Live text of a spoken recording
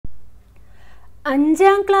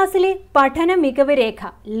അഞ്ചാം ക്ലാസ്സിലെ പഠന മികവ് രേഖ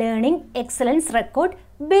learning excellence record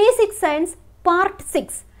basic science part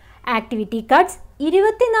 6 activity cards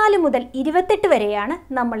 24 മുതൽ 28 വരെയാണ്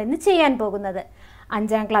നമ്മൾ ഇന്ന് ചെയ്യാൻ പോകുന്നത്.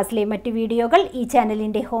 അഞ്ചാം ക്ലാസ്സിലെ മറ്റ് വീഡിയോകൾ ഈ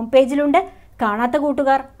ചാനലിൻ്റെ ഹോം പേജിലുണ്ട്. കാണാത്ത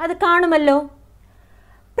കൂട്ടുകാർ അത് കാണുമല്ലോ.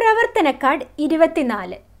 പ്രവർത്തന കാർഡ്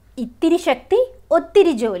 24 ഇത്തിരി ശക്തി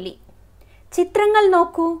ഒത്തിരി ജോലി. ചിത്രങ്ങൾ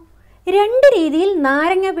നോക്കൂ. രണ്ട് രീതിയിൽ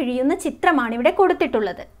നാരങ്ങ പിഴിയുന്ന ചിത്രമാണ് ഇവിടെ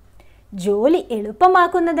കൊടുത്തിട്ടുള്ളത്. ജോലി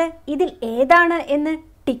എളുപ്പമാക്കുന്നത് ഇതിൽ ഏതാണ് എന്ന്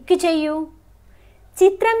ടിക്ക് ചെയ്യൂ.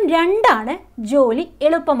 ചിത്രം 2 ആണ് ജോലി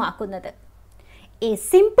എളുപ്പമാക്കുന്നത്. A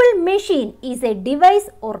simple machine is a device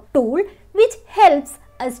or tool which helps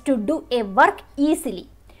us to do a work easily.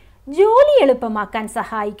 ജോലി എളുപ്പമാക്കാൻ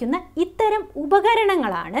സഹായിക്കുന്ന ഇത്തരം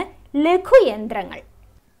ഉപകരണങ്ങളാണ് ലഘുയന്ത്രങ്ങൾ.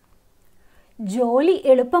 ജോലി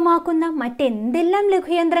എളുപ്പമാക്കുന്ന മറ്റെന്തെല്ലാം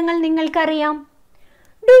ലഘുയന്ത്രങ്ങൾ നിങ്ങൾക്കറിയാം?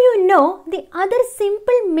 Do you know the other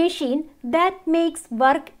simple machine that makes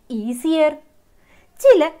work easier?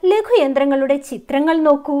 ചില ലഘുയന്ത്രങ്ങളുടെ ചിത്രങ്ങൾ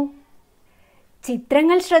നോക്കൂ.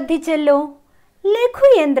 ചിത്രങ്ങൾ ശ്രദ്ധിച്ചല്ലോ.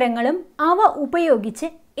 ലഘുയന്ത്രങ്ങളും അവ ഉപയോഗിച്ച്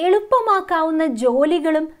എളുപ്പമാക്കാവുന്ന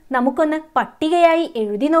ജോലികളും നമുക്കൊന്ന് പട്ടികയായി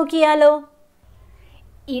എഴുതി നോക്കിയാലോ.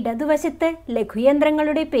 ഇടതുവശത്ത്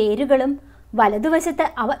ലഘുയന്ത്രങ്ങളുടെ പേരുകളും വലതുവശത്ത്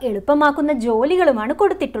അവ എളുപ്പമാക്കുന്ന ജോലികളുമാണ്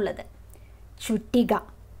കൊടുത്തിട്ടുള്ളത്. ചുറ്റിക,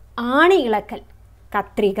 ആണി ഇളക്കൽ,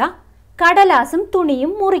 കത്രിക, കടലാസും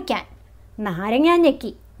തുണിയും മുറിക്കാൻ,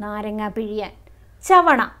 നാരങ്ങാഞ്ഞെക്കി, നാരങ്ങ പിഴിയാൻ,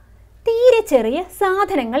 ചവണ, തീരെ ചെറിയ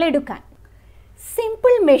സാധനങ്ങൾ എടുക്കാൻ.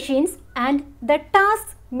 Simple machines and the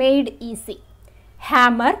task made easy.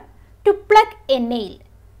 Hammer to plug A nail,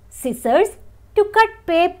 scissors to cut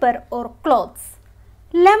paper or clothes,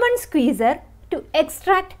 lemon squeezer to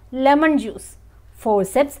extract lemon juice,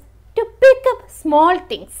 forceps to pick up small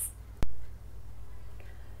things.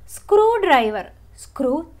 Screw driver,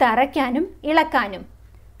 screw തറയ്ക്കാനും ഇളക്കാനും.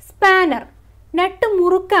 Spanner, നട്ട്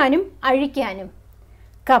മുറുക്കാനും അഴിക്കാനും.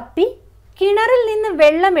 കപ്പി, കിണറിൽ നിന്ന്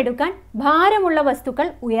വെള്ളമെടുക്കാൻ ഭാരമുള്ള വസ്തുക്കൾ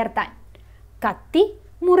ഉയർത്താൻ. കത്തി,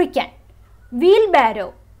 മുറിക്കാൻ. Wheel ബാരോ,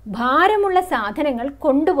 ഭാരമുള്ള സാധനങ്ങൾ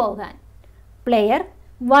കൊണ്ടുപോകാൻ. പ്ലെയർ,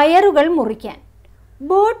 വയറുകൾ മുറിക്കാൻ.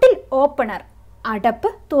 ബോട്ടിൽ ഓപ്പണർ,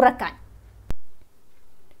 അടപ്പ് തുറക്കാൻ.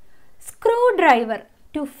 Screw driver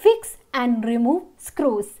to fix and remove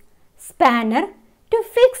screws. Spanner to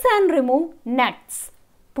fix and remove nuts.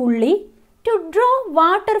 Pulley to draw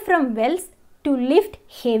water from wells to lift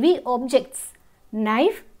heavy objects.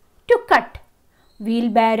 Knife to cut.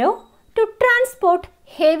 Wheelbarrow to transport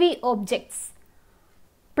heavy objects.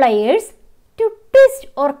 Pliers to twist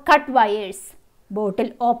or cut wires.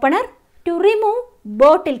 Bottle opener to remove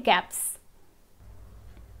bottle caps.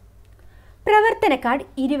 പ്രവർത്തന card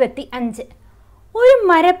 25. ഒരു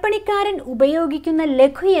മരപ്പണിക്കാരൻ ഉപയോഗിക്കുന്ന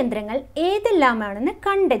ലഘുയന്ത്രങ്ങൾ ഏതെല്ലാമാണെന്ന്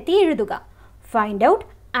കണ്ടെത്തി എഴുതുക. Find out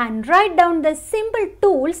and write down the simple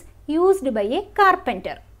tools used by A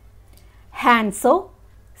carpenter. ഹാൻഡ്സോ,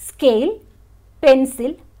 scale,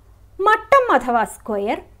 pencil, മട്ടം അഥവാ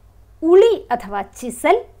square, ഉളി അഥവാ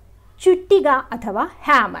chisel, ചുറ്റിക അഥവാ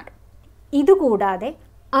hammer. ഇതുകൂടാതെ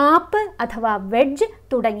ആപ്പ് അഥവാ വെഡ്ജ്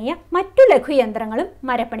തുടങ്ങിയ മറ്റു ലഘുയന്ത്രങ്ങളും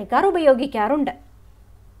മരപ്പണിക്കാർ ഉപയോഗിക്കാറുണ്ട്.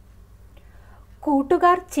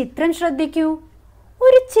 കൂട്ടുകാർ ചിത്രം ശ്രദ്ധിക്കൂ.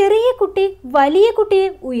 ഒരു ചെറിയ കുട്ടി വലിയ കുട്ടിയെ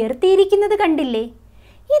ഉയർത്തിയിരിക്കുന്നത് കണ്ടില്ലേ?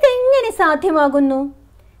 ഇതെങ്ങനെ സാധ്യമാകുന്നു?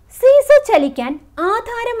 സീസോ ചലിക്കാൻ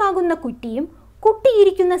ആധാരമാകുന്ന കുറ്റിയും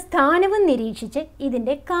കുട്ടിയിരിക്കുന്ന സ്ഥാനവും നിരീക്ഷിച്ച്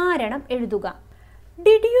ഇതിൻ്റെ കാരണം എഴുതുക.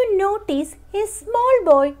 Did you notice a small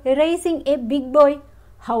boy raising a big boy?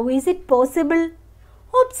 How is it possible?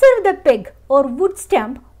 Observe the peg or wood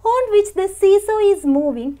stump on which the seesaw is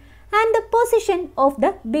moving and the position of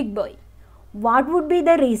the big boy. What would be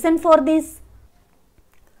the reason for this?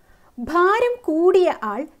 ഭാരം കൂടിയ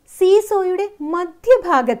ആൾ സീസോയുടെ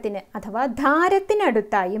മധ്യഭാഗത്തിന് അഥവാ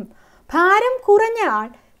ധാരത്തിനടുത്തായും ഭാരം കുറഞ്ഞ ആൾ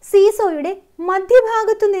സീസോയുടെ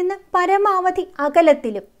മധ്യഭാഗത്തു നിന്ന് പരമാവധി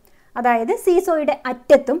അകലത്തിലും, അതായത് സീസോയുടെ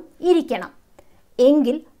അറ്റത്തും ഇരിക്കണം.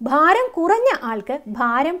 എങ്കിൽ ഭാരം കുറഞ്ഞ ആൾക്ക്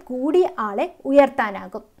ഭാരം കൂടിയ ആളെ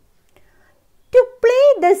ഉയർത്താനാകും. To play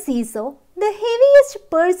the seesaw, the heaviest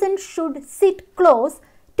person should sit close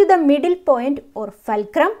to the middle point or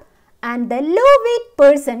fulcrum and the low weight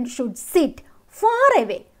person should sit far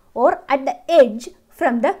away or at the edge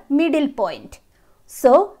from the middle point.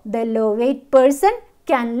 So the low weight person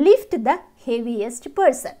can lift the heaviest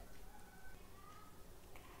person.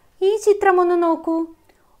 ഈ ചിത്രം ഒന്ന് നോക്കൂ.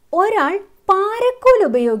 ഒരാൾ പാരക്കോൽ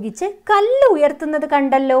ഉപയോഗിച്ച് കല്ല് ഉയർത്തുന്നത്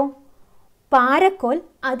കണ്ടല്ലോ. പാരക്കോൽ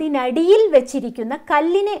അതിനടിയിൽ വെച്ചിരിക്കുന്ന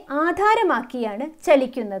കല്ലിനെ ആധാരമാക്കിയാണ്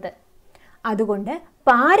ചലിക്കുന്നത്. അതുകൊണ്ട്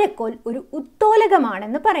പാരക്കോൽ ഒരു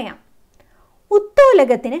ഉത്തോലകമാണെന്ന് പറയാം.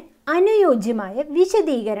 ഉത്തോലകത്തിന് അനുയോജ്യമായ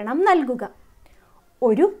വിശദീകരണം നൽകുക.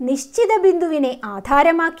 ഒരു നിശ്ചിത ബിന്ദുവിനെ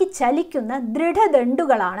ആധാരമാക്കി ചലിക്കുന്ന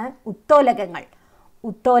ദൃഢദണ്ഡുകളാണ് ഉത്തോലകങ്ങൾ.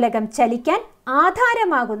 ഉത്തോലകം ചലിക്കാൻ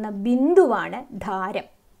ആധാരമാകുന്ന ബിന്ദുവാണ് ധാരം.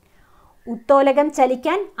 ഉത്തോലകം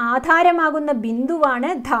ചലിക്കാൻ ആധാരമാകുന്ന ബിന്ദുവാണ്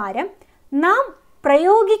ധാരം. നാം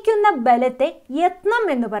പ്രയോഗിക്കുന്ന ബലത്തെ യത്നം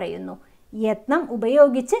എന്ന് പറയുന്നു. യത്നം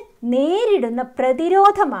ഉപയോഗിച്ച് നേരിടുന്ന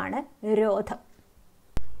പ്രതിരോധമാണ് രോധം.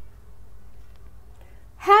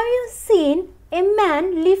 Have you seen a man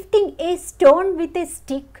lifting a stone with a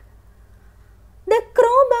stick? The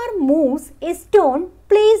crowbar moves a stone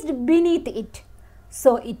placed beneath it.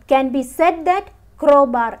 So it can be said that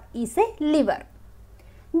crowbar is a lever.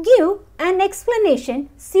 Give an explanation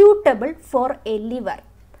suitable for a lever.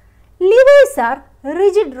 Levers are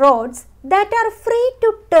rigid rods that are free to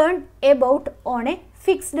turn about on a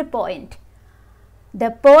fixed point.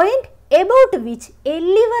 The point about which a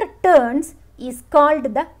lever turns is called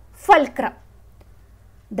the fulcrum.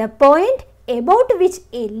 The point about which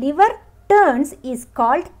a lever turns is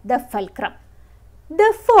called the fulcrum. The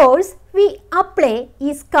force we apply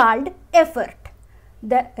is called effort.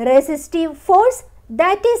 The resistive force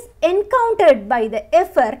that is encountered by the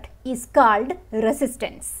effort is called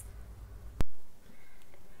resistance.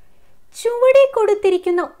 ചുവടെ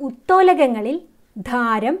കൊടുത്തിരിക്കുന്ന ഉത്തോലകങ്ങളിൽ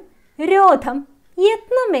ധാരം, രോധം,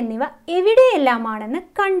 യത്നം എന്നിവ എവിടെയെല്ലാമാണെന്ന്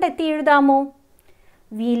കണ്ടെത്തി എഴുതാമോ?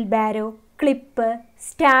 Wheel ബാരോ, clip,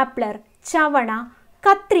 stapler, ചവണ,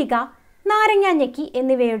 കത്രിക, നാരങ്ങാഞ്ഞെക്കി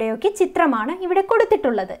എന്നിവയുടെയൊക്കെ ചിത്രമാണ് ഇവിടെ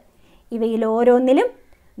കൊടുത്തിട്ടുള്ളത്. ഇവയിൽ ഓരോന്നിലും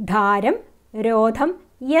ധാരം, രോധം,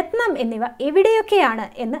 യത്നം എന്നിവ എവിടെയൊക്കെയാണ്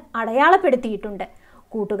എന്ന് അടയാളപ്പെടുത്തിയിട്ടുണ്ട്.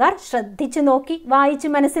 കൂട്ടുകാർ ശ്രദ്ധിച്ചു നോക്കി വായിച്ച്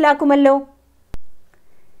മനസ്സിലാക്കുമല്ലോ.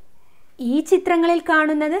 ഈ ചിത്രങ്ങളിൽ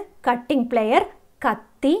കാണുന്നത് കട്ടിംഗ് പ്ലെയർ,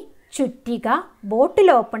 കത്തി, ചുറ്റിക, ബോട്ടിൽ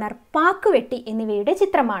ഓപ്പണർ, പാക്കുവെട്ടി എന്നിവയുടെ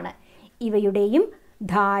ചിത്രമാണ്. ഇവയുടെയും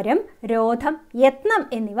ധാരം, രോധം, യത്നം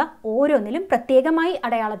എന്നിവ ഓരോന്നിലും പ്രത്യേകമായി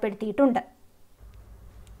അടയാളപ്പെടുത്തിയിട്ടുണ്ട്.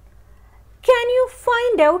 Can you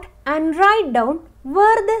find out and write down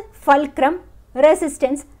where the fulcrum,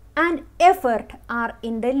 resistance and effort are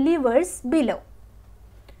in the levers below?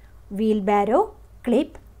 Wheelbarrow,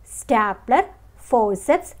 clip, stapler,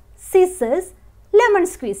 forceps, scissors, lemon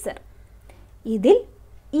squeezer. ഇതിൽ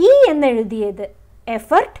E എന്നെഴുതിയത്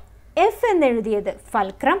effort, F എന്നെഴുതിയത്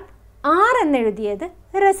fulcrum, R എന്നെഴുതിയത്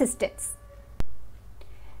resistance.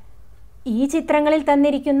 ഈ ചിത്രങ്ങളിൽ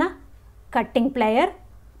തന്നിരിക്കുന്ന cutting player,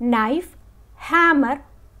 knife, hammer,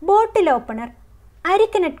 ബോട്ടിൽ opener,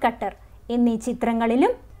 അരിക്കനട്ട് cutter എന്നീ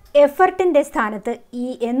ചിത്രങ്ങളിലും എഫർട്ടിൻ്റെ സ്ഥാനത്ത് E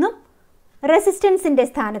എന്നും റെസിസ്റ്റൻസിൻ്റെ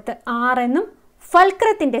സ്ഥാനത്ത് R എന്നും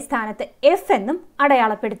ഫൾക്രത്തിൻ്റെ സ്ഥാനത്ത് എഫ് എന്നും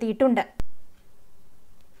അടയാളപ്പെടുത്തിയിട്ടുണ്ട്.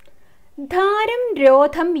 ധാരം,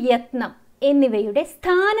 രോധം, യത്നം എന്നിവയുടെ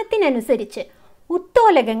സ്ഥാനത്തിനനുസരിച്ച്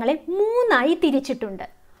ഉത്തോലകങ്ങളെ മൂന്നായി തിരിച്ചിട്ടുണ്ട്.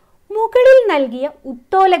 മുകളിൽ നൽകിയ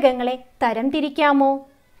ഉത്തോലകങ്ങളെ തരംതിരിക്കാമോ?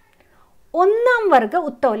 ഒന്നാം വർഗ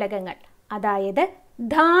ഉത്തോലകങ്ങൾ, അതായത്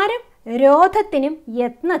ധാരം, രോധത്തിനും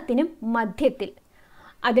യത്നത്തിനും മധ്യത്തിൽ.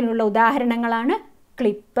 അതിനുള്ള ഉദാഹരണങ്ങളാണ്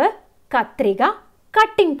ക്ലിപ്പ്, കത്രിക,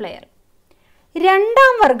 കട്ടിംഗ് പ്ലെയർ.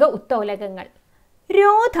 രണ്ടാം വർഗ ഉത്തോലകങ്ങൾ,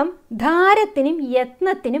 രോധം ധാരത്തിനും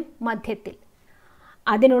യത്നത്തിനും മധ്യത്തിൽ.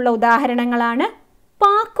 അതിനുള്ള ഉദാഹരണങ്ങളാണ്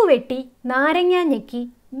പാക്കുവെട്ടി, നാരങ്ങാഞ്ഞെക്കി,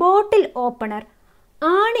 ബോട്ടിൽ ഓപ്പണർ,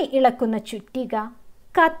 ആണി ഇളക്കുന്ന ചുറ്റിക,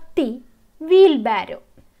 കത്തി, വീൽ ബാരോ.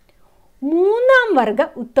 മൂന്നാം വർഗ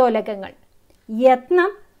ഉത്തോലകങ്ങൾ,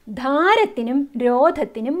 യത്നം ധാരത്തിനും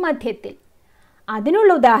രോധത്തിനും മധ്യത്തിൽ.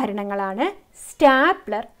 അതിനുള്ള ഉദാഹരണങ്ങളാണ്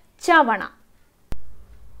stapler, ചവണ.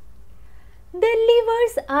 The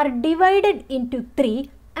levers are divided into three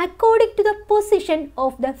according to the position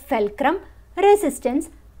of the fulcrum, resistance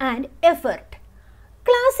and effort.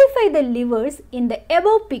 Classify the levers in the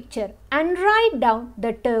above picture and write down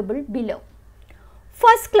the table below.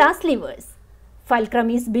 First class levers. Fulcrum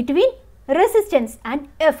is between resistance and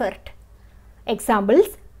effort.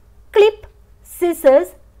 Examples: clip, scissors,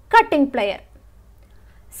 cutting plier.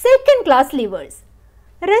 Second class levers.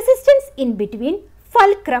 Resistance in between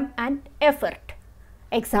fulcrum and effort.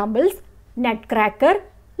 Examples: nutcracker,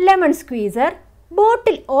 lemon squeezer,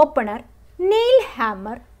 bottle opener, nail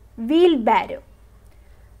hammer, wheelbarrow.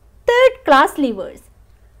 Third class levers.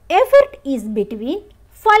 Effort is between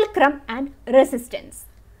fulcrum and resistance.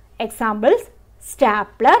 Examples: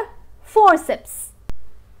 stapler, forceps.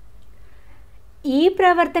 ഈ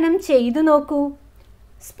പ്രവർത്തനം ചെയ്തു നോക്കൂ.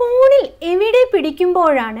 സ്പൂണിൽ എവിടെ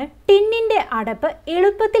പിടിക്കുമ്പോഴാണ് ടിന്നിൻ്റെ അടപ്പ്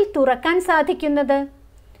എളുപ്പത്തിൽ തുറക്കാൻ സാധിക്കുന്നത്?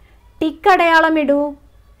 ടിക്ക് അടയാളമിടൂ.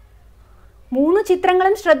 3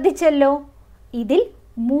 ചിത്രങ്ങളും ശ്രദ്ധിച്ചല്ലോ. ഇതിൽ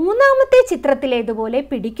മൂന്നാമത്തെ ചിത്രത്തിലേതുപോലെ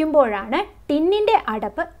പിടിക്കുമ്പോഴാണ് ടിന്നിൻ്റെ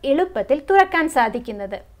അടപ്പ് എളുപ്പത്തിൽ തുറക്കാൻ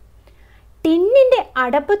സാധിക്കുന്നത്. ടിന്നിൻ്റെ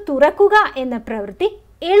അടപ്പ് തുറക്കുക എന്ന പ്രവൃത്തി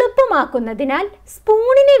എളുപ്പമാക്കുന്നതിനാൽ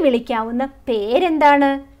സ്പൂണിനെ വിളിക്കാവുന്ന പേരെന്താണ്?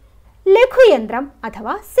 ലഘുയന്ത്രം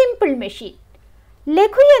അഥവാ സിമ്പിൾ മെഷീൻ.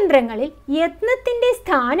 ലഘുയന്ത്രങ്ങളിൽ യത്നത്തിൻ്റെ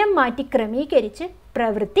സ്ഥാനം മാറ്റി ക്രമീകരിച്ച്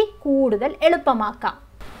പ്രവൃത്തി കൂടുതൽ എളുപ്പമാക്കാം.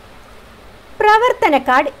 പ്രവർത്തന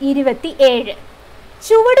കാർഡ് 27.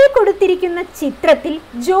 ചുവടെ കൊടുത്തിരിക്കുന്ന ചിത്രത്തിൽ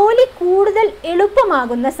ജോലി കൂടുതൽ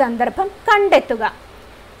എളുപ്പമാകുന്ന സന്ദർഭം കണ്ടെത്തുക.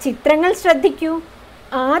 ചിത്രങ്ങൾ ശ്രദ്ധിക്കൂ.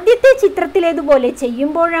 ആദ്യത്തെ ചിത്രത്തിലേതുപോലെ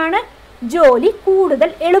ചെയ്യുമ്പോഴാണ് ജോലി കൂടുതൽ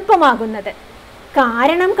എളുപ്പമാകുന്നത്.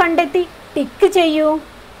 കാരണം കണ്ടെത്തി ടിക്ക് ചെയ്യൂ.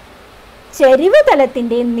 ചരിവ്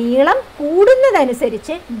തലത്തിൻ്റെ നീളം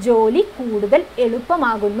കൂടുന്നതനുസരിച്ച് ജോലി കൂടുതൽ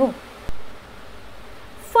എളുപ്പമാകുന്നു.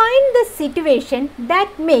 Find the situation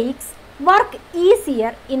that makes work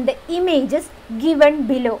easier in the images given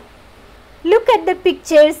below. Look at the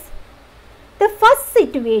pictures. The first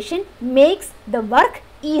situation makes the work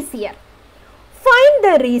easier. Find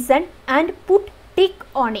the reason and put tick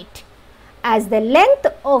on it. As the length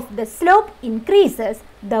of the slope increases,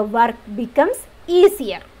 the work becomes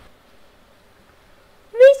easier.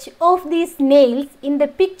 Which of these nails in the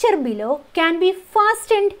picture below can be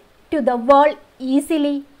fastened to the wall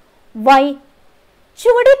easily? Why?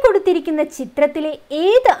 ചുവടെ കൊടുത്തിരിക്കുന്ന ചിത്രത്തിലെ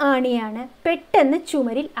ഏത് ആണിയാണ് പെട്ടെന്ന്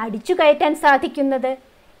ചുമരിൽ അടിച്ചു കയറ്റാൻ സാധിക്കുന്നത്?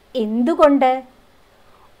 എന്തുകൊണ്ട്?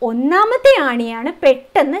 ഒന്നാമത്തെ ആണിയാണ്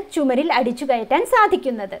പെട്ടെന്ന് ചുമരിൽ അടിച്ചു കയറ്റാൻ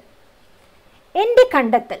സാധിക്കുന്നത്. എൻ്റെ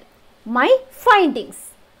കണ്ടെത്തൽ, മൈ ഫൈൻഡിങ്സ്.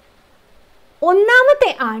 ഒന്നാമത്തെ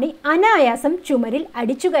ആണി അനായാസം ചുമരിൽ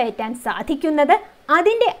അടിച്ചു കയറ്റാൻ സാധിക്കുന്നത്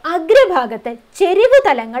അതിൻ്റെ അഗ്രഭാഗത്ത് ചെരിവ്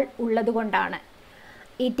തലങ്ങൾ ഉള്ളതുകൊണ്ടാണ്.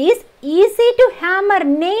 It is easy to hammer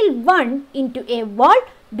nail 1 into a wall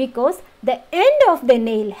because the end of the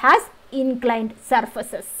nail has inclined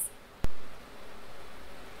surfaces.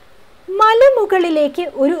 മലമുകളിലേക്ക്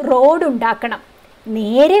ഒരു റോഡ് ഉണ്ടാക്കണം.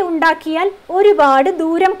 നേരെ ഉണ്ടാക്കിയാൽ ഒരുപാട്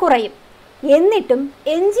ദൂരം കുറയും. എന്നിട്ടും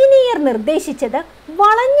എഞ്ചിനീയർ നിർദ്ദേശിച്ചത്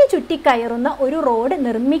വളഞ്ഞു ചുറ്റിക്കയറുന്ന ഒരു റോഡ്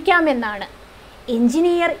നിർമ്മിക്കാമെന്നാണ്.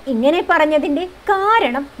 എഞ്ചിനീയർ ഇങ്ങനെ പറഞ്ഞതിൻ്റെ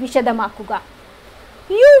കാരണം വിശദമാക്കുക.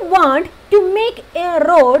 You want to make a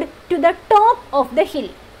road to the top of the hill.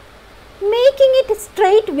 Making it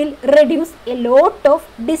straight will reduce a lot of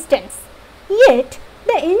distance. Yet,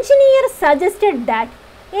 the engineer suggested that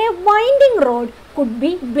a winding road could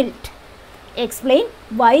be built. Explain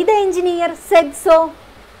why the engineer said so.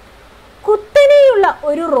 കുത്തനെയുള്ള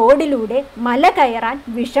ഒരു റോഡിലൂടെ മല കയറാൻ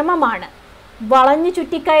വിഷമമാണ്. വളഞ്ഞു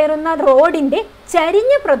ചുറ്റിക്കയറുന്ന റോഡിൻ്റെ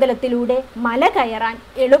ചരിഞ്ഞ പ്രതലത്തിലൂടെ മല കയറാൻ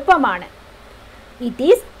എളുപ്പമാണ്. It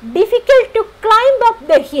is difficult to climb up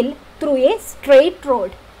the hill through a straight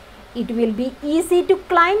road. It will be easy to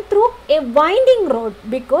climb through a winding road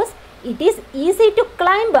because it is easy to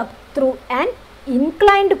climb up through an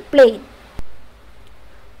inclined plane.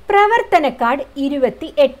 പ്രവർത്തന card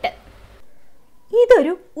 28.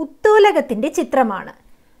 ഇതൊരു ഉത്തോലകത്തിൻ്റെ ചിത്രമാണ്.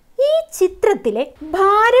 ഈ ചിത്രത്തിലെ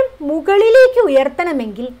ഭാരം മുകളിലേക്ക്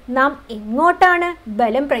ഉയർത്തണമെങ്കിൽ നാം എങ്ങോട്ടാണ്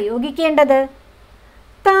ബലം പ്രയോഗിക്കേണ്ടത്?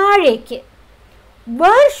 താഴേക്ക്.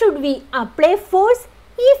 Where should we apply force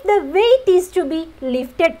if the weight is to be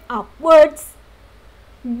lifted upwards?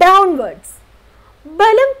 Downwards.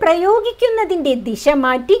 ബലം പ്രയോഗിക്കുന്നതിൻ്റെ ദിശ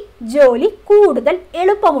മാറ്റി ജോലി കൂടുതൽ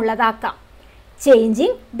എളുപ്പമുള്ളതാക്കാം.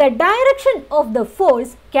 Changing the direction of the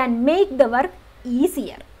force can make the work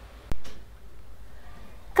easier.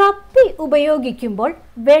 കപ്പി ഉപയോഗിക്കുമ്പോൾ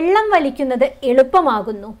വെള്ളം വലിക്കുന്നത്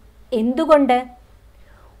എളുപ്പമാകുന്നു. എന്തുകൊണ്ട്?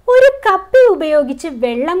 ഒരു കപ്പി ഉപയോഗിച്ച്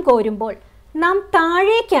വെള്ളം കോരുമ്പോൾ നാം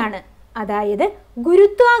താഴേക്കാണ്, അതായത്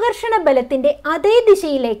ഗുരുത്വാകർഷണ ബലത്തിൻ്റെ അതേ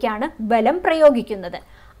ദിശയിലേക്കാണ് ബലം പ്രയോഗിക്കുന്നത്.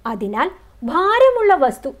 അതിനാൽ ഭാരമുള്ള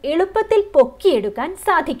വസ്തു എളുപ്പത്തിൽ പൊക്കിയെടുക്കാൻ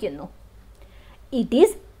സാധിക്കുന്നു. It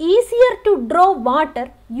is easier to draw water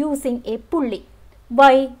using a pulley.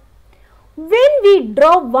 Why? When we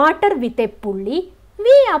draw water with a pulley,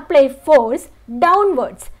 we apply force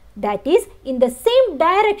downwards, that is in the same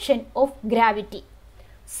direction of gravity.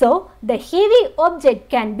 So the heavy object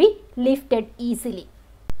can be lifted easily.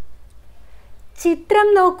 ചിത്രം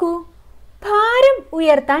നോക്കൂ. ഭാരം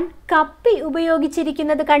ഉയർത്താൻ കപ്പി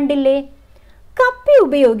ഉപയോഗിച്ചിരിക്കുന്നത് കണ്ടില്ലേ? കപ്പി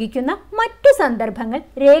ഉപയോഗിക്കുന്ന മറ്റു സന്ദർഭങ്ങൾ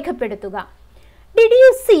രേഖപ്പെടുത്തുക. Did you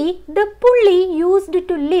see the pulley used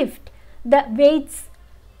to lift the weights?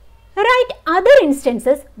 Write other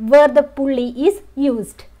instances where the pulley is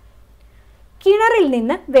used. കിണറിൽ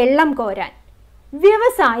നിന്ന് വെള്ളം കോരാൻ,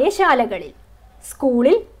 വ്യവസായശാലകളിൽ,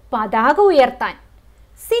 സ്കൂളിൽ പതാക ഉയർത്താൻ,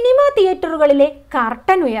 സിനിമാ തിയേറ്ററുകളിലെ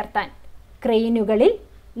കർട്ടൻ ഉയർത്താൻ, ക്രെയിനുകളിൽ,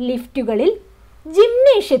 ലിഫ്റ്റുകളിൽ,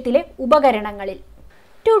 ജിംനേഷ്യത്തിലെ ഉപകരണങ്ങളിൽ.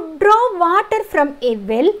 To draw water from a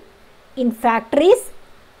well, in factories,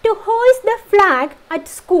 to hoist the flag at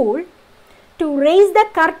school, to raise the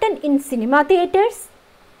curtain in cinema theaters,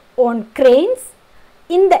 on cranes,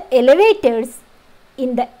 in the elevators, in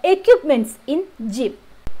the equipments in gym.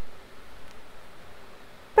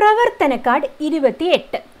 പ്രവർത്തന card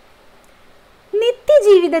 28.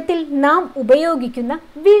 നിത്യജീവിതത്തിൽ നാം ഉപയോഗിക്കുന്ന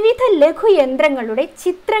വിവിധ ലഘുയന്ത്രങ്ങളുടെ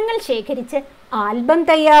ചിത്രങ്ങൾ ശേഖരിച്ച് album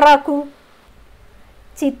തയ്യാറാക്കൂ.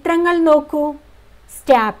 ചിത്രങ്ങൾ നോക്കൂ.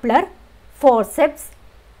 Stapler, forceps,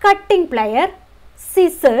 cutting player,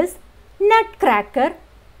 scissors, നട്ട് cracker,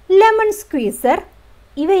 lemon squeezer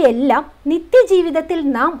ഇവയെല്ലാം നിത്യജീവിതത്തിൽ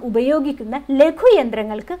നാം ഉപയോഗിക്കുന്ന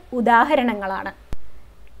ലഘുയന്ത്രങ്ങൾക്ക് ഉദാഹരണങ്ങളാണ്.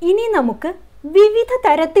 ഇനി നമുക്ക് വിവിധ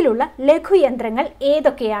തരത്തിലുള്ള ലഘുയന്ത്രങ്ങൾ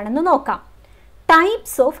ഏതൊക്കെയാണെന്ന് നോക്കാം.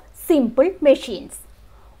 ടൈപ്സ് ഓഫ് സിമ്പിൾ മെഷീൻസ്: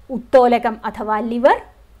 ഉത്തോലകം അഥവാ ലിവർ,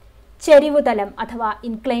 ചെരിവുതലം അഥവാ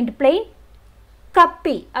ഇൻക്ലൈൻഡ് പ്ലെയിൻ,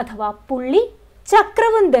 കപ്പി അഥവാ പുള്ളി,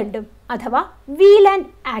 ചക്രവും ദണ്ഡും അഥവാ wheel and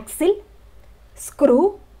axle, screw,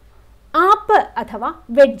 app അഥവാ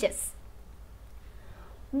വെഡ്ജസ്.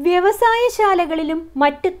 വ്യവസായശാലകളിലും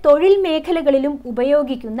മറ്റ് തൊഴിൽ മേഖലകളിലും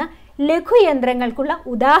ഉപയോഗിക്കുന്ന ലഘുയന്ത്രങ്ങൾക്കുള്ള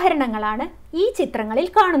ഉദാഹരണങ്ങളാണ് ഈ ചിത്രങ്ങളിൽ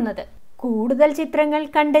കാണുന്നത്. കൂടുതൽ ചിത്രങ്ങൾ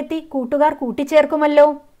കണ്ടെത്തി കൂട്ടുകാർ കൂട്ടിച്ചേർക്കുമല്ലോ.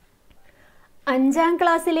 5ാം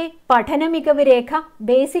ക്ലാസ്സിലെ പഠന മികവ് രേഖ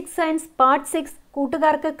ബേസിക് സയൻസ് പാർട്ട് 6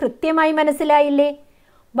 കൂട്ടുകാർക്ക് കൃത്യമായി മനസ്സിലായില്ലേ?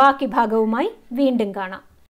 ബാക്കി ഭാഗവുമായി വീണ്ടും കാണാം.